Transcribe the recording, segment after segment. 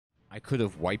I could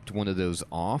have wiped one of those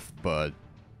off, but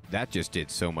that just did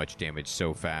so much damage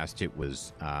so fast. It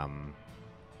was, let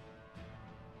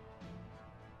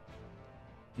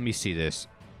me see this.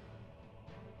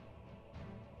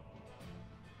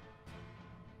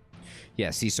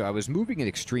 Yeah, see, so I was moving at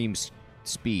extreme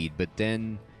speed, but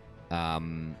then,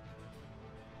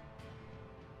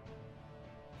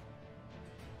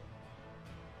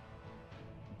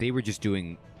 they were just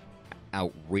doing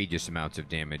outrageous amounts of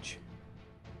damage.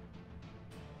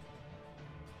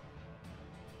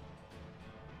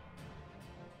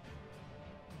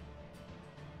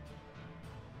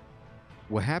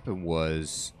 What happened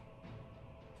was...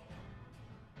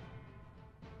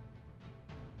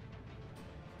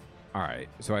 Alright,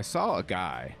 so I saw a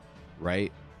guy,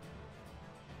 right?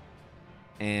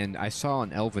 And I saw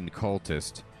an elven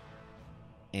cultist,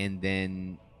 and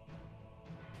then...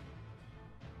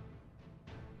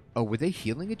 Oh, were they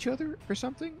healing each other or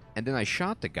something? And then I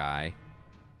shot the guy,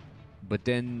 but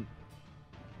then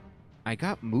I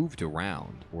got moved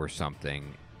around or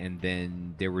something, and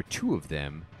then there were two of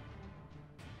them.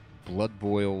 Blood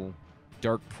Boil,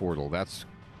 Dark Portal, that's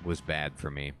was bad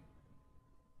for me.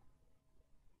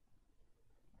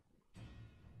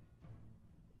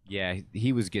 Yeah,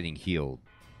 he was getting healed.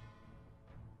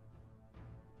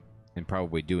 And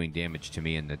probably doing damage to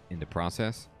me in the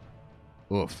process.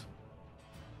 Oof.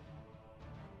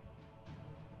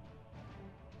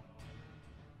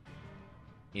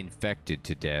 Infected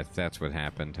to death. That's what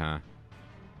happened, huh?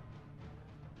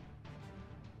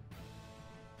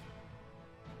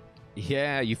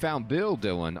 Yeah, you found Bill,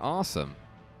 Dylan. Awesome.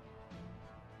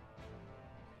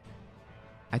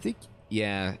 I think,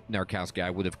 yeah, Narkowski, I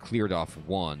would have cleared off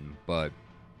one, but...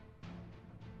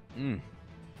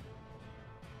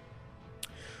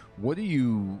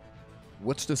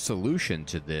 What's the solution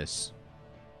to this?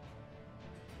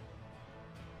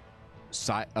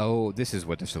 Oh, this is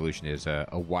what the solution is. A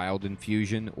wild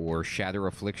infusion or shatter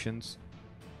afflictions.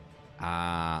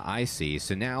 Ah, I see.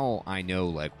 So now I know,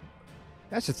 like,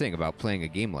 that's the thing about playing a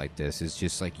game like this, is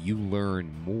just like you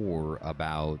learn more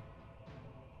about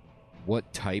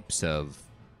what types of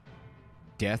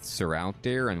deaths are out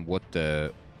there and what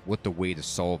the way to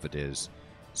solve it is.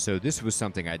 So this was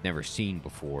something I'd never seen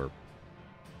before.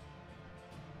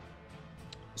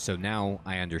 So now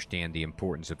I understand the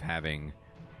importance of having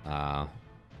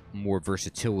more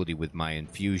versatility with my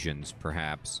infusions,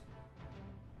 perhaps.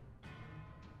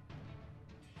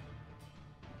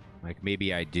 Like,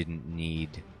 maybe I didn't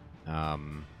need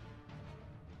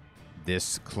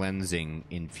this cleansing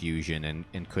infusion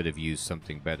and could have used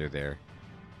something better there.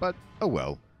 But, oh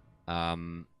well.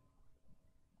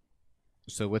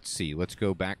 So let's see. Let's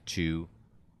go back to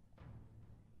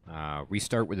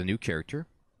restart with a new character.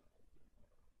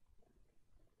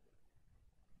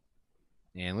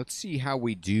 And let's see how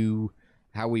we do,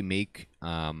 how we make...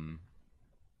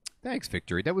 Thanks,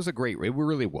 Victory. That was a great raid. It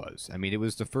really was. I mean, it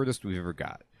was the furthest we've ever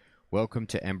got. Welcome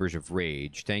to Embers of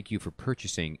Rage. Thank you for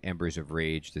purchasing Embers of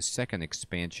Rage, the second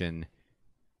expansion.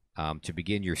 To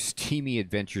begin your steamy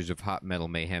adventures of Hot Metal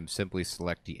Mayhem, simply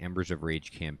select the Embers of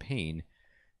Rage campaign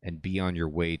and be on your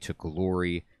way to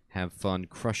glory. Have fun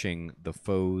crushing the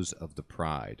foes of the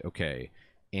pride. Okay.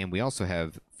 And we also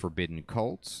have Forbidden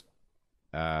Cults,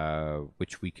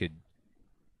 which we could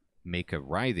make a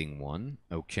writhing one.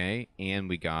 Okay. And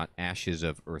we got Ashes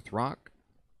of Earthrock,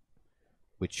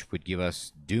 which would give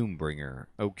us Doombringer.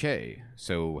 Okay,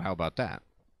 so how about that?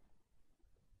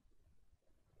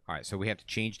 Alright, so we have to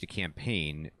change the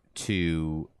campaign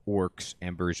to Orcs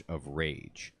Embers of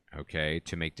Rage, okay,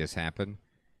 to make this happen.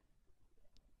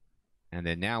 And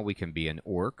then now we can be an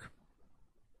Orc.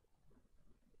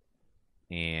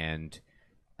 And,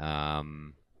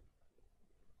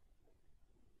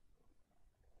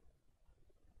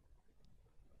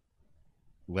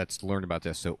 let's learn about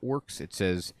this. So Orcs, it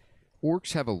says...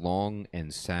 Orcs have a long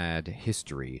and sad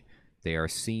history. They are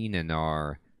seen and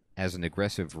are, as an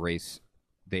aggressive race,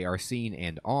 they are seen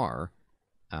and are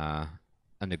an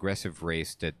aggressive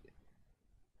race that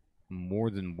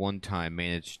more than one time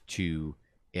managed to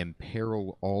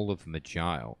imperil all of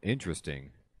Maj'Eyal. Interesting.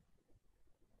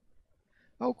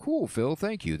 Oh, cool, Phil.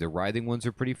 Thank you. The writhing ones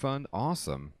are pretty fun.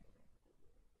 Awesome.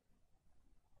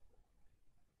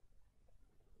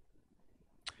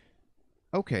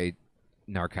 Okay.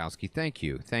 Narkowski, thank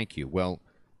you. Thank you. Well,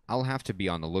 I'll have to be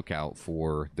on the lookout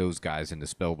for those guys in the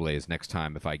Spellblaze next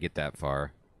time if I get that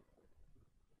far.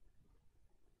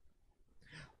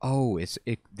 Oh,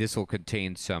 this will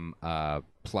contain some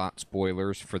plot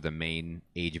spoilers for the main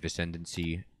Age of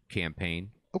Ascendancy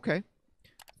campaign. Okay.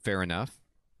 Fair enough.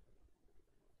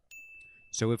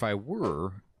 So if I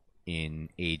were in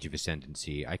Age of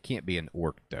Ascendancy. I can't be an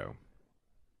orc, though.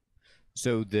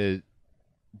 So the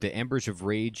Embers of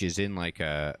Rage is in like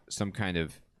some kind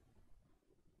of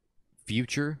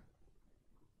future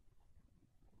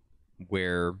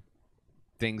where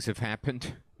things have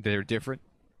happened that are different.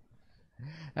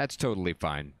 That's totally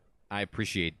fine. I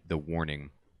appreciate the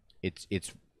warning.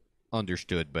 It's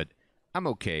understood, but I'm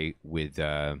okay with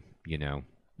you know,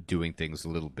 doing things a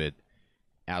little bit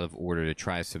out of order to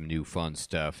try some new fun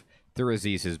stuff.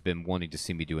 Thuraziz has been wanting to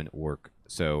see me do an orc,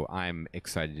 so I'm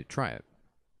excited to try it.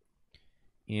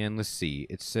 And let's see.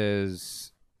 It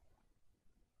says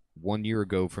 1 year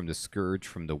ago from the Scourge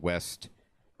from the west.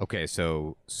 Okay,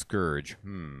 so Scourge.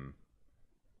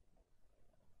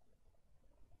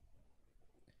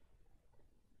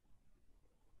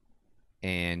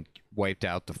 And wiped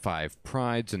out the 5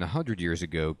 prides, and 100 years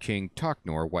ago, King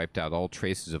Toknor wiped out all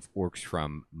traces of orcs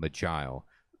from Maj'Eyal.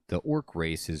 The orc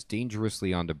race is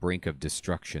dangerously on the brink of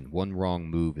destruction. One wrong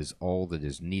move is all that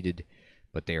is needed,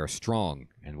 but they are strong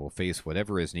and will face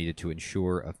whatever is needed to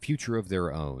ensure a future of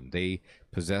their own. They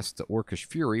possess the Orcish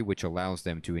Fury, which allows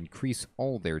them to increase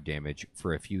all their damage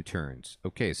for a few turns.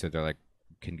 Okay, so they're like,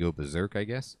 can go berserk, I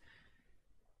guess?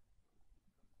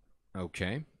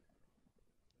 Okay.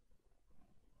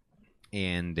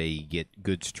 And they get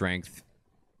good strength,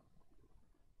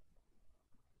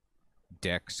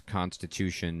 dex,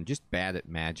 constitution, just bad at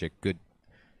magic, good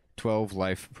 12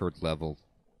 life per level,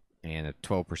 and a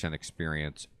 12%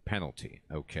 experience penalty.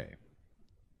 Okay.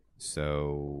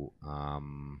 So,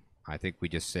 I think we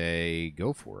just say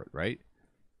go for it, right?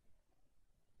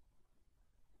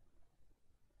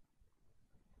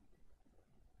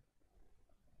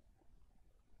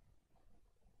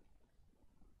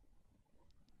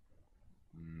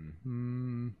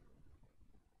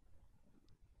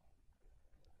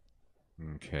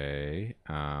 Okay.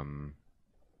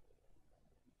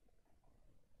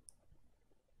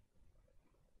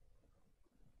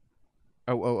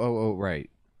 Oh, right.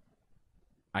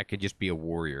 I could just be a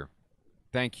warrior.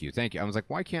 Thank you, thank you. I was like,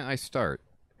 why can't I start?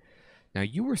 Now,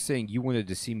 you were saying you wanted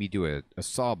to see me do a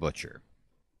saw butcher.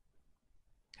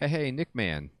 Hey, Nick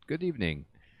Man. Good evening.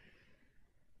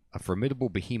 A formidable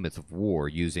behemoth of war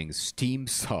using steam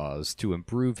saws to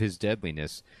improve his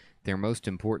deadliness. Their most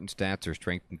important stats are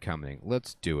strength and cunning.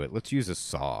 Let's do it. Let's use a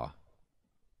saw.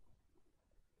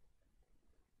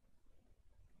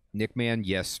 Nick Man,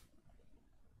 yes.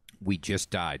 We just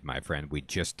died, my friend. We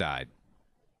just died.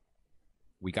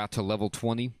 We got to level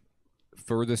 20.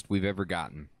 Furthest we've ever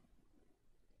gotten.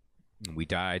 We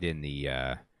died in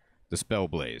the Spell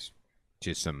Blaze.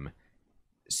 Just some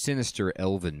sinister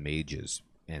elven mages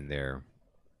and their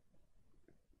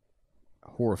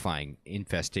horrifying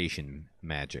infestation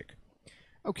magic.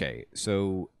 Okay,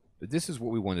 so this is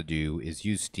what we want to do, is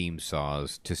use steam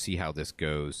saws to see how this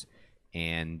goes.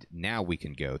 And now we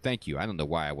can go. Thank you. I don't know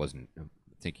why I wasn't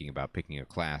thinking about picking a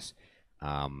class.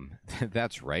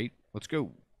 That's right. Let's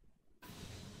go.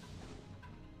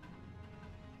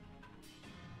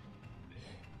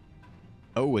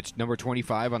 Oh, it's number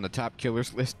 25 on the top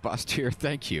killers list, boss tier.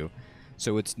 Thank you.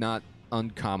 So it's not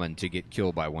uncommon to get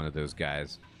killed by one of those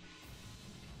guys.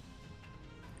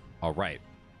 All right.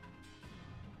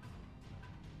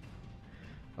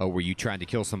 Oh, were you trying to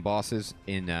kill some bosses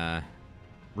in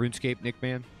RuneScape,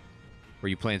 Nickman? Or are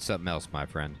you playing something else, my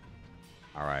friend?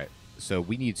 All right. So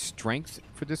we need strength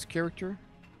for this character.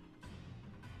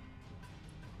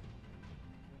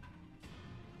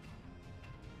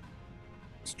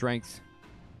 Strength.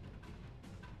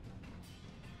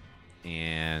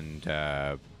 And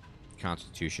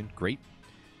constitution. Great.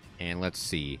 And let's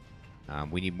see.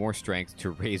 We need more strength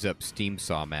to raise up Steam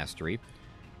Saw Mastery.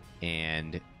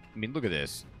 And, I mean, look at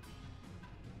this.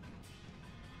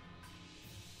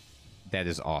 That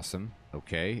is awesome.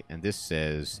 Okay. And this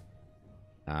says...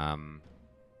 oh,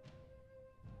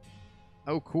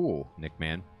 cool,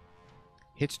 Nickman.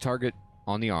 Hits target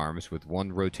on the arms with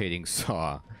one rotating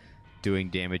saw, doing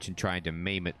damage and trying to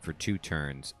maim it for 2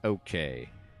 turns. Okay.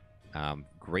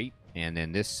 Great. And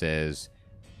then this says,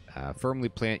 firmly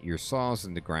plant your saws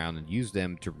in the ground and use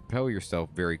them to propel yourself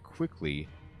very quickly.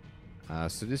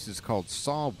 So this is called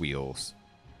saw wheels.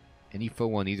 Any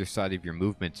foe on either side of your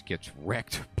movement gets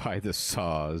wrecked by the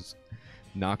saws,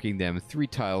 knocking them 3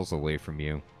 tiles away from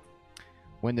you.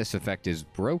 When this effect is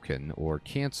broken or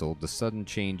cancelled, the sudden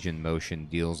change in motion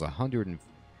deals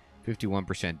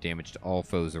 151% damage to all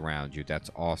foes around you.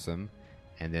 That's awesome.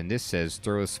 And then this says,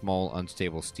 throw a small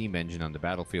unstable steam engine on the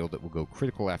battlefield that will go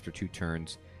critical after 2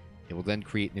 turns. It will then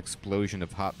create an explosion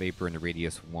of hot vapor in a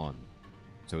radius 1.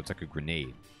 So it's like a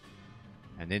grenade.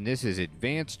 And then this is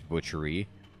advanced butchery,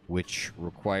 which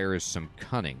requires some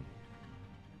cunning.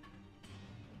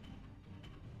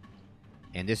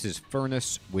 And this is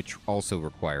Furnace, which also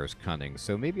requires Cunning.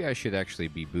 So maybe I should actually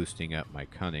be boosting up my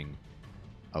Cunning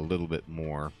a little bit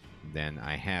more than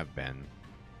I have been.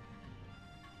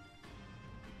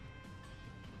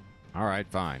 Alright,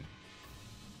 fine.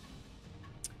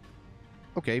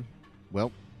 Okay,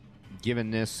 well,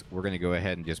 given this, we're going to go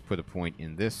ahead and just put a point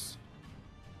in this.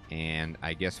 And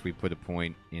I guess we put a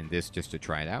point in this just to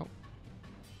try it out.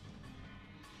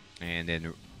 And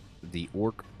then the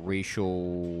Orc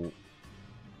racial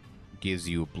gives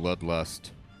you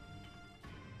Bloodlust.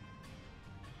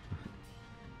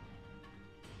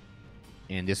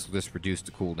 And this will just reduce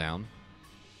the cooldown.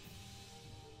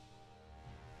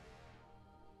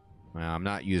 Well, I'm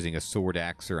not using a sword,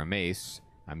 axe, or a mace.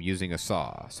 I'm using a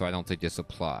saw, so I don't think this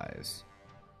applies.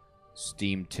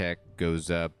 Steam Tech goes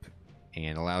up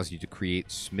and allows you to create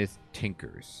Smith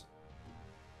Tinkers.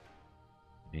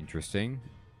 Interesting.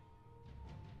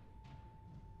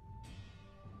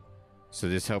 So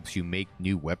this helps you make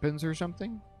new weapons or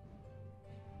something?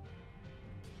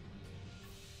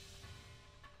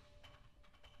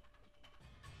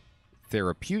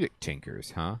 Therapeutic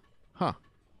Tinkers, huh? Huh.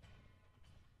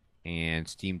 And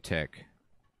Steam Tech.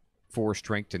 4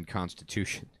 strength and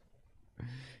constitution.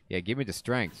 Yeah, give me the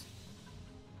strength.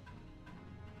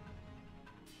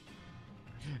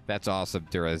 That's awesome,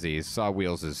 Teraziz. Saw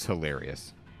Wheels is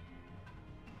hilarious.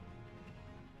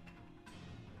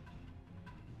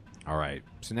 Alright,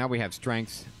 so now we have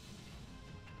strength.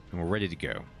 And we're ready to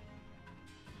go.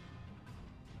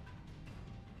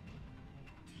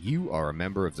 You are a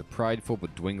member of the prideful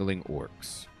but dwindling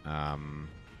orcs.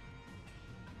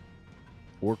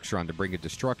 Orcs are on the brink of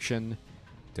destruction.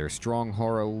 Their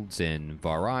strongholds in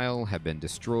Maj'Eyal have been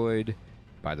destroyed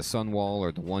by the Sunwall,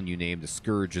 or the one you named the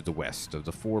Scourge of the West. Of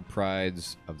the 4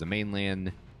 prides of the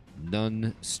mainland,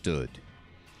 none stood.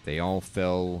 They all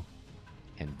fell,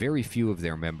 and very few of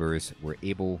their members were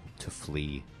able to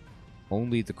flee.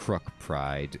 Only the Kruk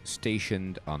Pride,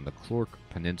 stationed on the Clork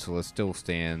Peninsula, still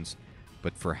stands,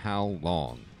 but for how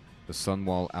long? The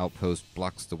Sunwall outpost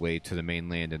blocks the way to the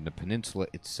mainland, and the peninsula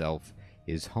itself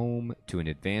is home to an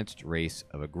advanced race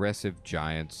of aggressive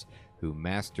giants who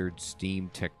mastered steam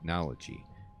technology.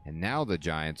 And now the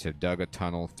giants have dug a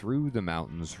tunnel through the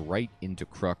mountains right into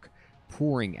Kruk,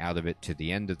 pouring out of it to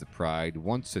the end of the Pride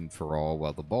once and for all,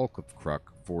 while the bulk of Kruk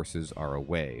forces are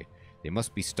away. They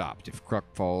must be stopped. If Kruk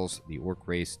falls, the orc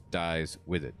race dies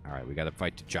with it. Alright, we gotta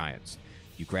fight the giants.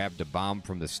 You grabbed a bomb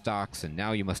from the stocks, and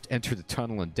now you must enter the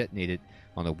tunnel and detonate it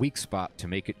on a weak spot to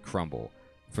make it crumble.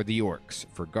 For the orcs,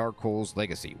 for Garkol's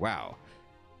legacy. Wow.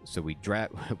 So we've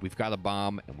got a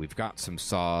bomb, and we've got some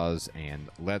saws, and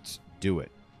let's do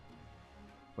it.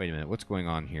 Wait a minute, what's going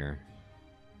on here?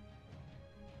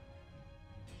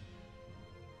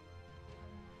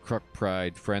 Kruk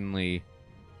Pride, friendly.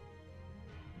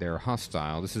 They're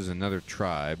hostile. This is another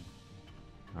tribe.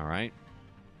 Alright.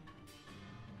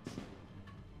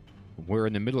 We're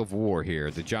in the middle of war here,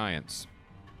 the giants.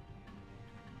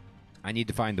 I need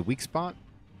to find the weak spot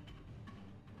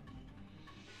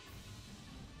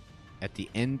at the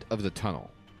end of the tunnel.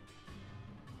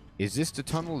 Is this the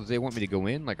tunnel that they want me to go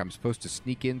in? Like I'm supposed to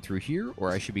sneak in through here?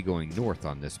 Or I should be going north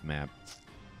on this map?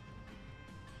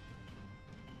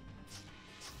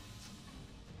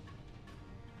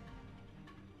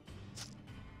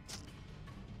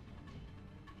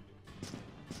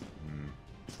 I'm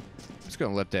just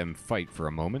going to let them fight for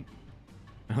a moment.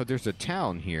 Oh, there's a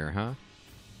town here, huh?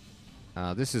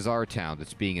 This is our town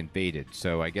that's being invaded.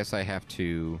 So I guess I have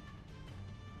to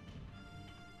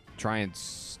try and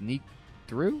sneak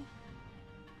through?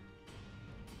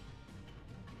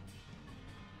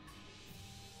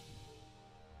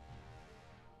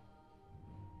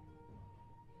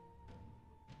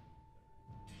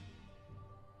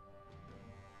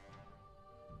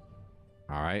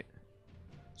 Alright.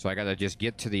 So I gotta just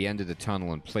get to the end of the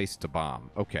tunnel and place the bomb.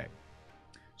 Okay.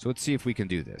 So let's see if we can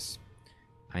do this.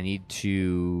 I need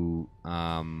to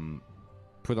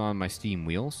put on my steam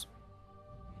wheels.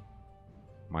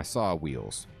 My saw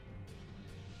wheels.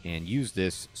 And use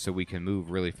this so we can move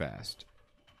really fast.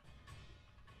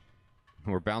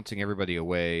 We're bouncing everybody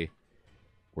away.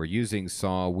 We're using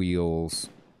saw wheels.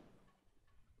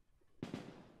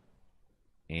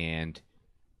 And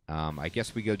I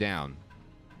guess we go down.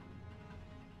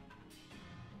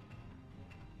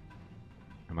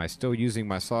 Am I still using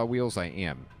my saw wheels? I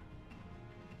am.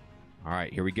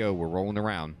 Alright, here we go. We're rolling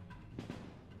around.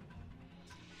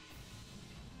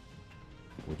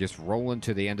 We're just rolling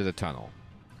to the end of the tunnel.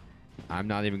 I'm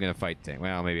not even going to fight things.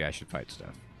 Well, maybe I should fight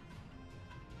stuff.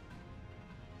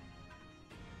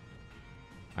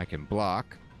 I can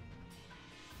block.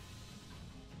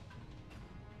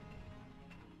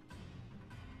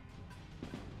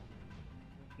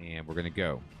 And we're going to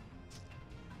go.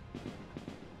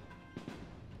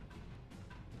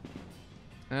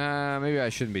 Maybe I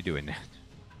shouldn't be doing that.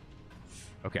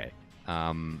 Okay.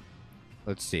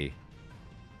 Let's see.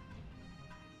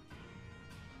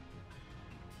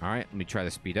 Alright, let me try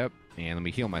to speed up. And let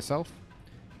me heal myself.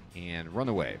 And run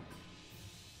away.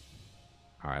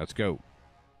 Alright, let's go.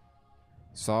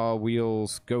 Saw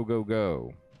wheels, go, go,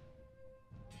 go.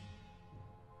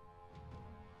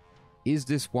 Is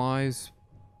this wise?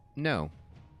 No.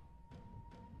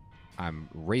 I'm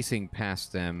racing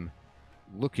past them,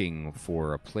 looking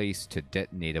for a place to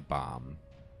detonate a bomb.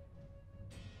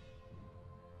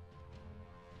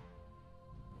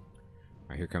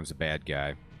 Alright, here comes a bad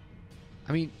guy.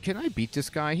 I mean, can I beat this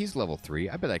guy? He's level 3.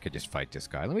 I bet I could just fight this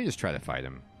guy. Let me just try to fight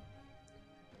him.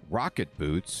 Rocket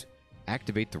boots.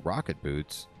 Activate the rocket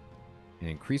boots and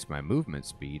increase my movement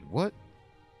speed. What?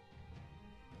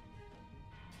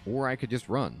 Or I could just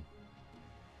run.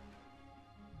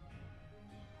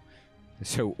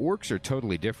 So orcs are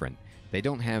totally different. They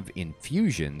don't have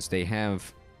infusions. They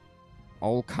have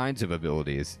all kinds of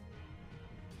abilities.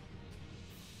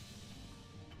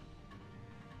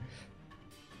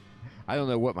 I don't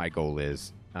know what my goal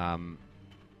is.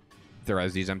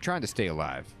 Theraziz, I'm trying to stay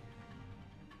alive.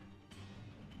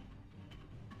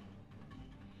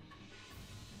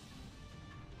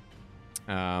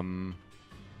 I'm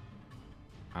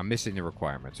missing the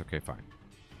requirements. Okay, fine.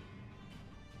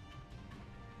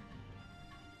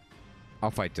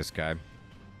 I'll fight this guy.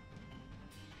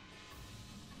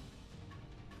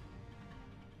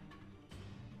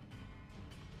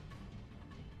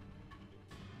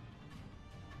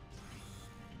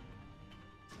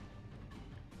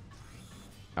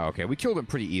 Okay, we killed him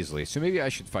pretty easily, so maybe I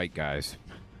should fight, guys.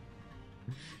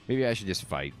 Maybe I should just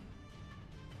fight.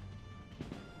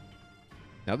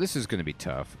 Now, this is going to be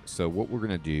tough, so what we're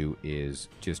going to do is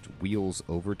just wheels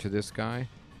over to this guy,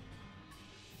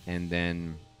 and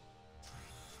then...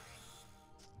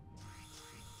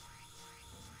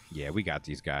 Yeah, we got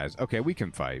these guys. Okay, we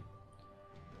can fight.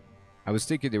 I was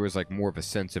thinking there was, like, more of a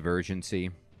sense of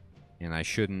urgency, and I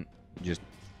shouldn't just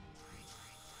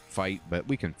fight, but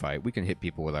we can fight. We can hit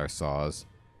people with our saws.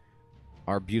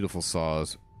 Our beautiful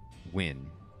saws win.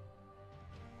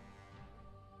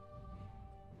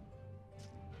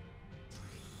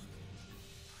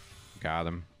 Got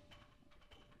him.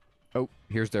 Oh,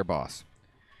 here's their boss.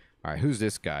 All right, who's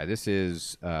this guy? This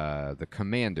is the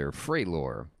commander,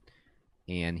 Freylor.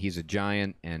 And he's a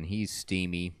giant, and he's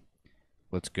steamy.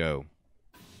 Let's go.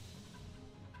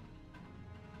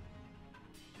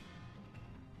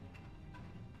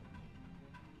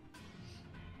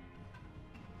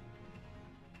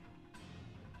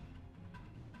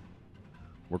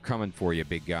 We're coming for you,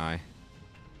 big guy.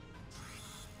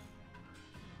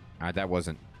 All right, that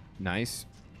wasn't nice.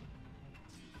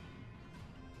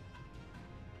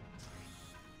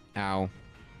 Ow.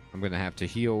 I'm going to have to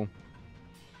heal.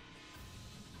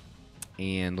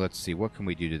 And let's see, what can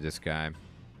we do to this guy?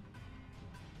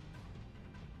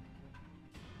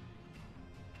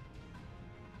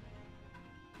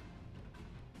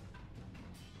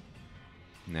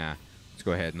 Nah, let's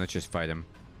go ahead and let's just fight him.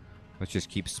 Let's just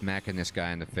keep smacking this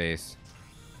guy in the face.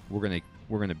 We're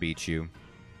gonna beat you.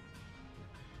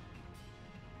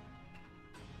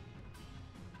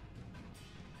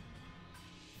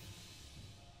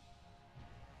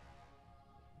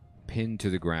 Pinned to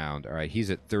the ground. All right, he's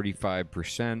at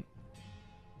 35%.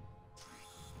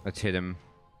 Let's hit him.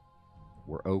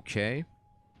 We're okay.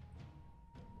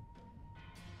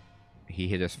 He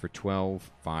hit us for 12.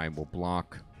 Fine, we'll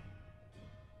block.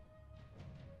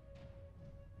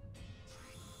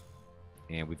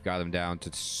 And we've got him down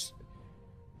to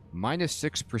minus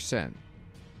 6%.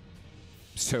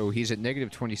 So he's at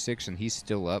negative 26 and he's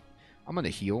still up. I'm going to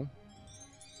heal.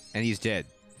 And he's dead.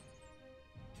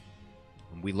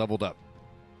 And we leveled up.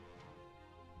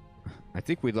 I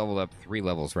think we leveled up 3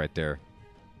 levels right there.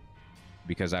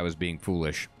 Because I was being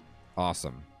foolish.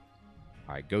 Awesome.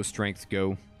 Alright, go strength,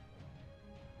 go.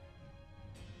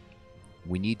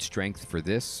 We need strength for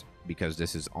this because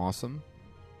this is awesome.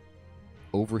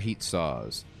 Overheat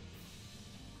saws.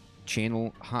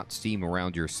 Channel hot steam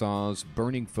around your saws.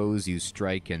 Burning foes use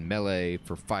strike and melee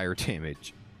for fire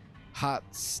damage. Hot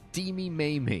steamy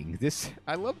maiming.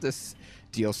 I love this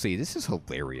DLC. This is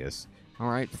hilarious.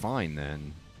 Alright, fine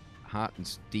then. Hot and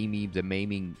steamy the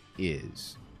maiming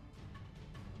is.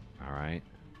 Alright.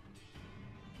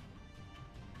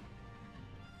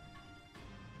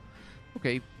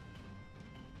 Okay.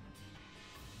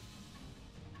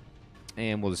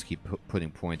 And we'll just keep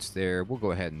putting points there. We'll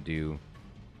go ahead and do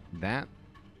that.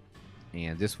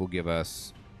 And this will give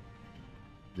us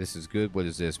This is good. What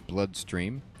is this?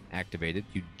 Bloodstream. Activated.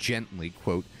 You gently,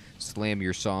 quote, slam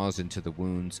your saws into the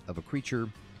wounds of a creature,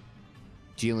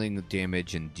 dealing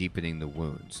damage and deepening the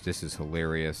wounds. This is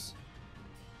hilarious.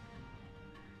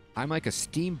 I'm like a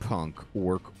steampunk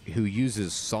orc who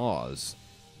uses saws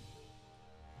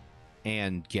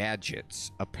and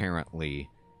gadgets, apparently,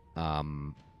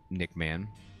 Nickman.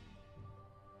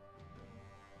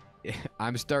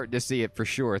 I'm starting to see it for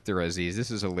sure, Theraziz. This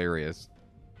is hilarious.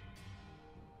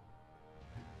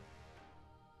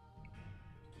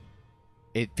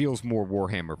 It feels more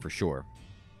Warhammer for sure.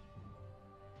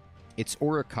 It's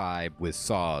Uruk-hai with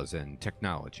saws and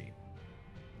technology.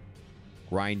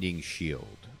 Grinding shield.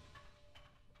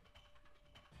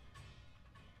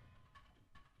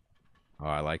 Oh,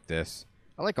 I like this.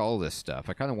 I like all this stuff.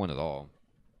 I kind of want it all.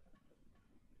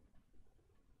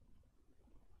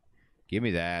 Give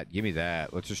me that. Give me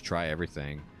that. Let's just try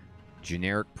everything.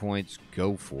 Generic points.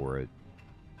 Go for it.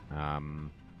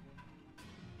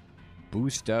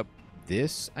 Boost up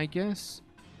this, I guess?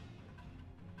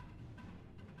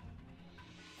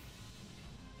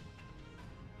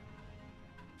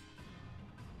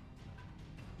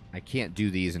 I can't do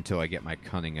these until I get my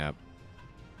cunning up.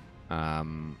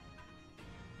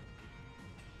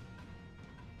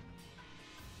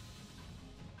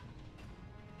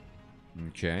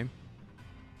 Okay.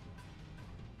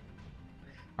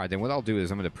 Alright, then what I'll do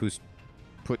is I'm going to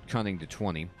put cunning to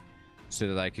 20 so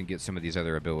that I can get some of these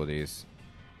other abilities.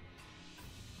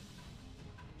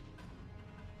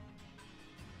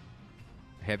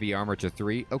 Heavy armor to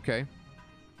 3. Okay.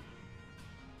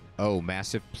 Oh,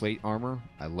 massive plate armor.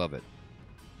 I love it.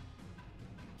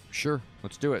 Sure,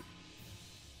 let's do it.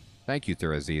 Thank you,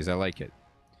 Theraziz. I like it.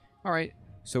 All right,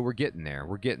 so we're getting there.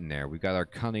 We're getting there. We've got our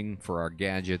cunning for our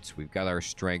gadgets. We've got our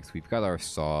strength. We've got our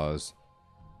saws.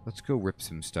 Let's go rip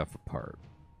some stuff apart.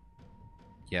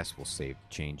 Yes, we'll save the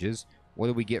changes. What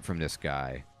do we get from this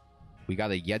guy? We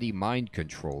got a Yeti mind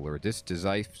controller. This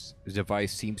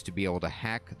device seems to be able to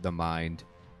hack the mind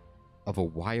of a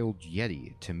wild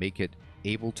Yeti to make it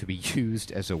able to be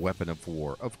used as a weapon of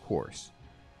war. Of course.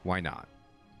 Why not?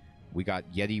 We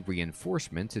got Yeti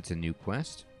reinforcements. It's a new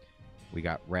quest. We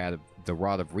got the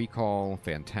Rod of Recall.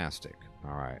 Fantastic.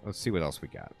 All right, let's see what else we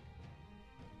got.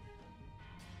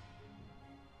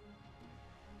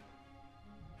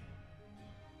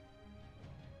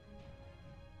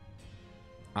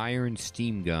 Iron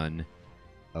Steam Gun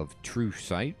of True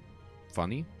Sight.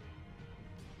 Funny.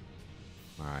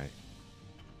 All right.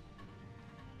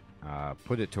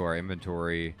 Put it to our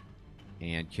inventory.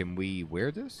 And can we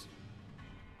wear this?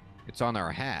 It's on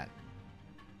our hat.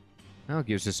 Oh, it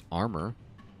gives us armor.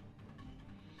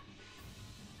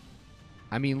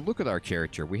 I mean, look at our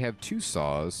character. We have 2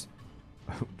 saws.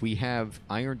 We have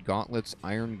iron gauntlets,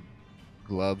 iron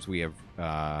gloves. We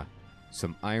have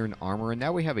some iron armor. And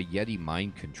now we have a Yeti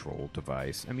mind control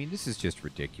device. I mean, this is just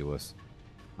ridiculous.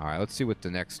 All right, let's see what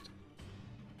the next...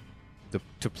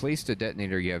 To place the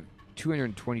detonator, you have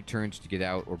 220 turns to get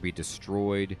out or be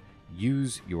destroyed.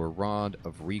 Use your Rod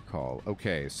of Recall.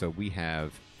 Okay, so we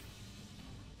have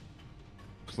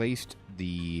placed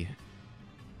the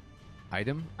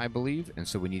item, I believe, and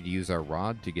so we need to use our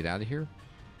rod to get out of here.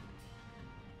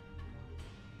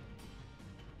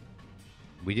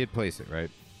 We did place it, right?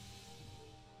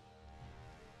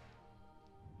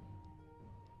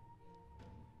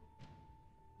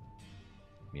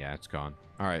 Yeah, it's gone.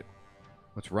 All right,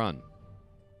 let's run.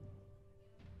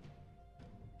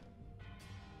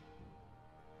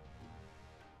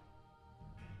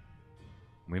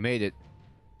 We made it.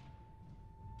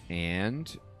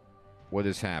 And what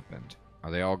has happened?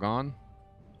 Are they all gone?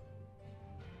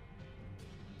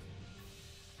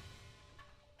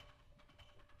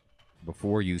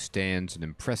 Before you stands an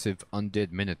impressive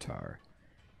undead minotaur.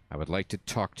 I would like to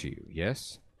talk to you,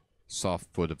 yes?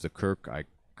 Softfoot of the Kirk, I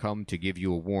come to give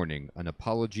you a warning, an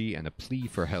apology, and a plea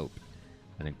for help.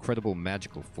 An incredible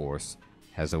magical force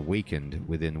has awakened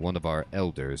within one of our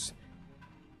elders,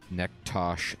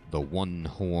 Nektosh the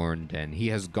One-Horned, and he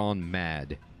has gone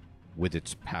mad with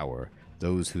its power.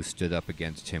 Those who stood up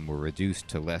against him were reduced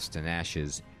to less than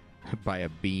ashes by a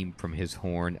beam from his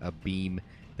horn, a beam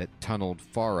that tunneled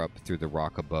far up through the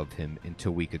rock above him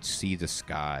until we could see the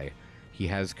sky. He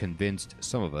has convinced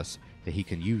some of us that he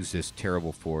can use this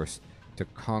terrible force to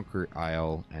conquer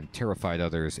Isle and terrified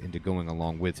others into going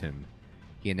along with him.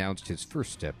 He announced his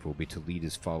first step will be to lead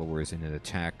his followers in an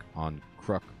attack on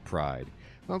Kruk Pride.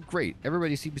 Well, great.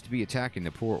 Everybody seems to be attacking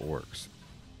the poor orcs.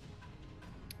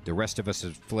 The rest of us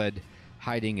have fled,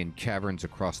 hiding in caverns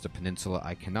across the peninsula.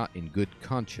 I cannot in good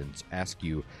conscience ask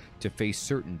you to face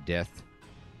certain death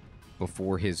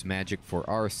before his magic for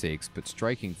our sakes, but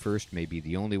striking first may be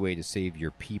the only way to save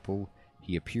your people.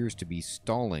 He appears to be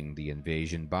stalling the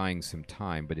invasion, buying some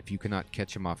time, but if you cannot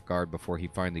catch him off guard before he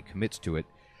finally commits to it,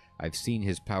 I've seen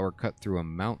his power cut through a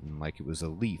mountain like it was a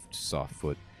leaf,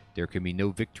 Softfoot. There can be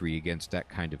no victory against that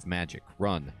kind of magic.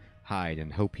 Run, hide,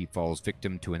 and hope he falls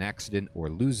victim to an accident or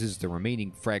loses the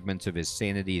remaining fragments of his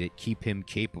sanity that keep him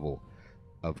capable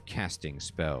of casting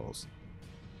spells.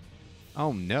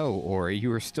 Oh no, Ori,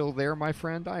 you are still there, my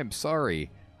friend? I am sorry.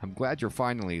 I'm glad you're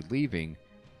finally leaving.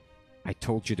 I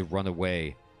told you to run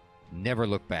away. Never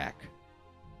look back.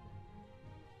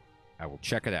 I will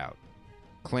check it out.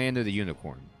 Clan of the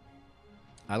Unicorn.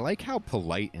 I like how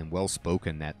polite and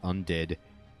well-spoken that undead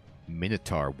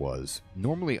Minotaur was.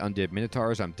 Normally undead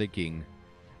Minotaurs, I'm thinking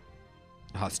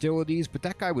hostilities, but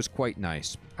that guy was quite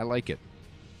nice. I like it.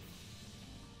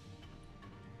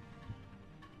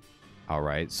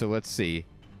 Alright, so let's see.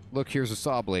 Look, here's a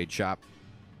saw blade shop.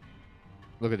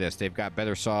 Look at this. They've got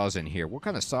better saws in here. What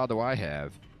kind of saw do I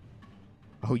have?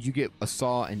 Oh, you get a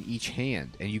saw in each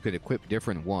hand, and you could equip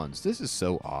different ones. This is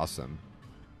so awesome.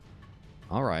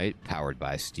 Alright, powered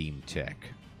by Steam Tech.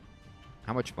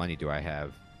 How much money do I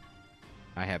have?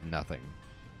 I have nothing.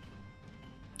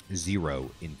 0,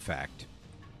 in fact.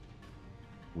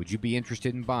 Would you be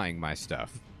interested in buying my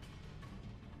stuff?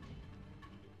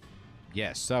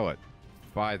 Yes, sell it.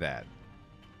 Buy that.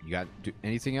 You got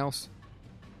anything else?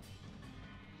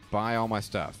 Buy all my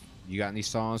stuff. You got any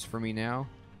saws for me now?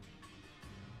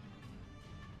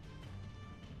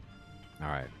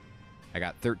 Alright. I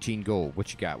got 13 gold.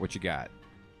 What you got? What you got?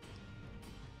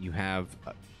 You have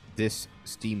this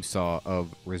steam saw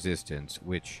of resistance,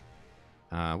 which,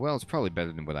 well, it's probably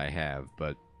better than what I have,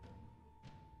 but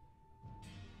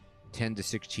 10 to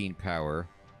 16 power.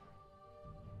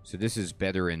 So this is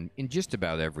better in just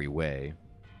about every way.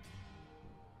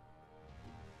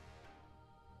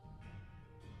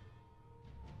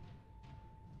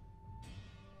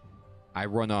 I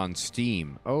run on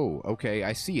Steam. Oh, okay,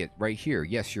 I see it right here.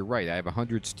 Yes, you're right. I have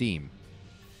 100 Steam.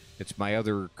 It's my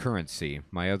other currency,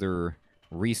 my other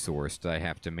resource that I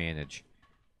have to manage.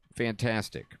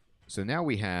 Fantastic. So now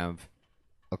we have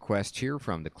a quest here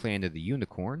from the Clan of the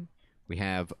Unicorn. We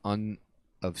have of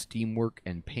Steamwork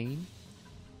and Pain.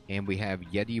 And we have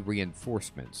Yeti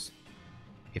reinforcements.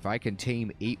 If I can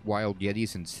tame 8 wild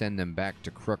Yetis and send them back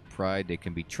to Kruk Pride, they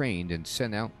can be trained and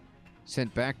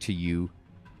sent back to you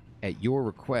at your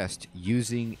request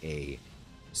using a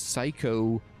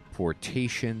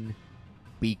psychoportation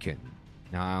beacon.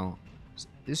 Now,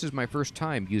 this is my first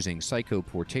time using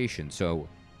psychoportation, so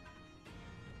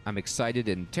I'm excited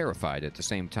and terrified at the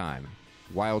same time.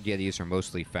 Wild Yetis are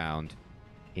mostly found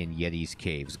in Yeti's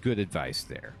caves. Good advice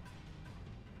there.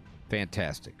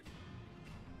 Fantastic.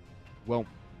 Well,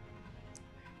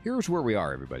 here's where we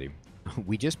are, everybody.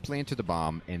 We just planted a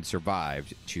bomb and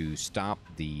survived to stop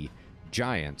the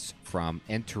giants from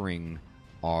entering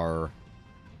our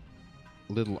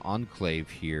little enclave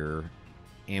here,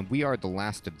 and we are the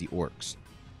last of the orcs.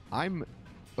 I'm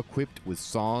equipped with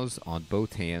saws on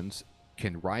both hands,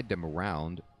 can ride them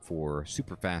around for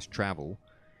super fast travel,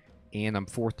 and I'm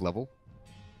 4th level.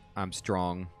 I'm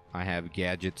strong. I have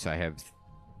gadgets. I have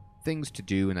things to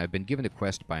do, and I've been given a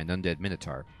quest by an undead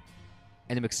Minotaur.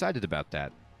 And I'm excited about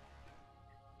that.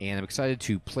 And I'm excited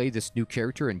to play this new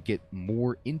character and get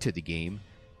more into the game.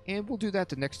 And we'll do that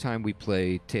the next time we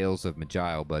play Tales of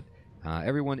Maj'Eyal. But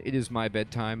everyone, it is my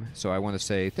bedtime, so I want to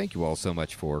say thank you all so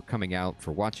much for coming out,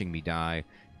 for watching me die,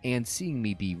 and seeing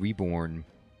me be reborn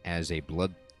as a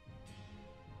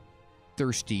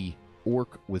bloodthirsty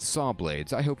orc with saw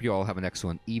blades. I hope you all have an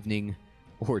excellent evening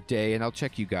or day, and I'll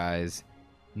check you guys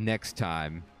next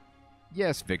time.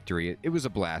 Yes, Victory. It was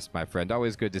a blast, my friend.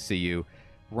 Always good to see you.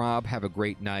 Rob, have a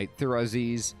great night.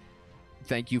 Thuraziz,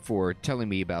 thank you for telling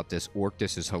me about this orc.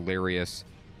 This is hilarious.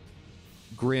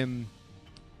 Grim,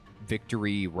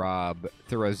 Victory, Rob,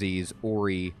 Thuraziz,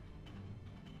 Ori,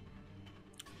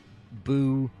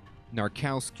 Boo,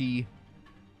 Narkowski,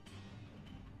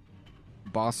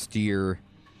 Bostier,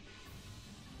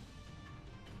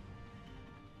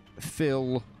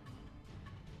 Phil,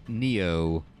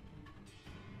 Neo,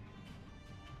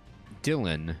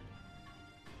 Dylan,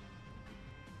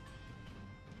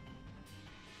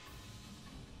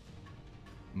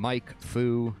 Mike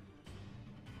Fu,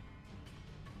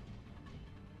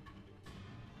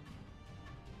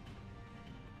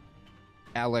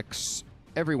 Alex,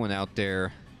 everyone out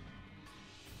there.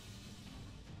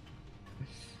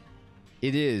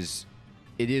 It is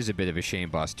a bit of a shame,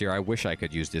 Buster. I wish I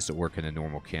could use this at work in a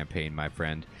normal campaign, my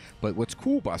friend. But what's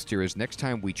cool, Buster, is next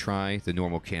time we try the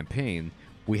normal campaign,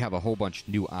 we have a whole bunch of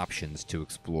new options to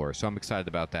explore. So I'm excited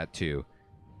about that too.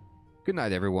 Good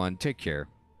night, everyone. Take care.